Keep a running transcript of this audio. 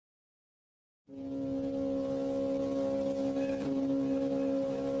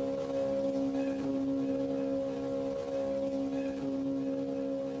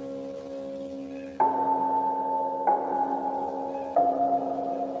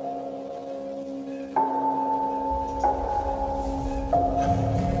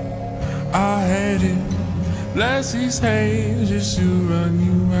Bless his hands just to run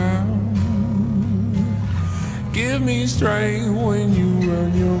you out. Give me strength when you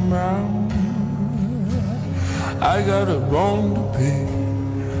run your mouth. I got a bone to pick.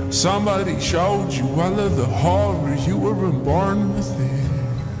 Somebody showed you I love the horror, you weren't born with it.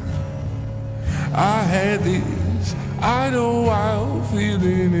 I had this idlewild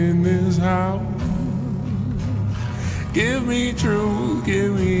feeling in this house. Give me truth,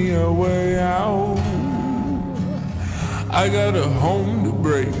 give me a way out. I got a home to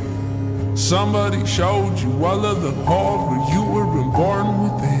break. Somebody showed you I love the horror, you weren't born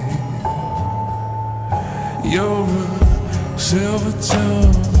with it. You're a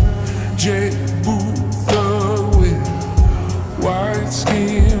silver-tongued jet boot thug with white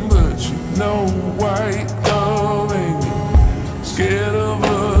skin, but you know white love ain't scared of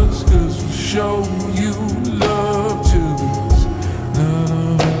us, 'cause we show you love till there's none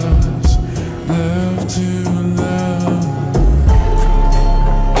of us left to love.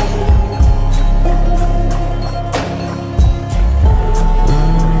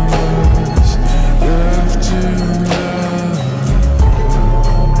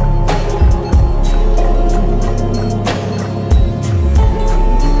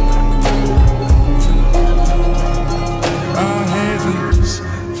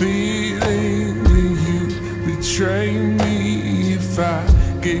 If I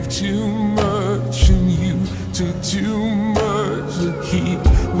gave too much and you took too much to keep,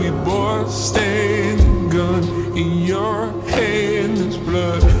 we both stand a gun in your hand. There's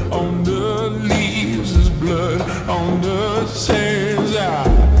blood on the leaves, there's blood on the sands. I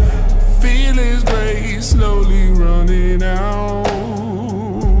feel his grace slowly running out.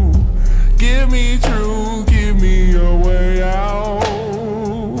 Give me truth, give me a way out.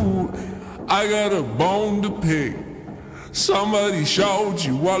 I got a bone to pick. Somebody showed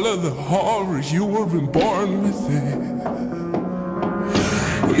you all of the horror, you weren't born with it.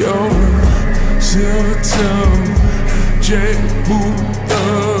 You're a silver-tongued jet boot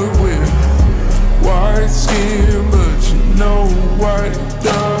thug with white skin, but you know white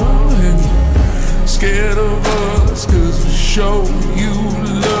love, and scared of us 'cause we show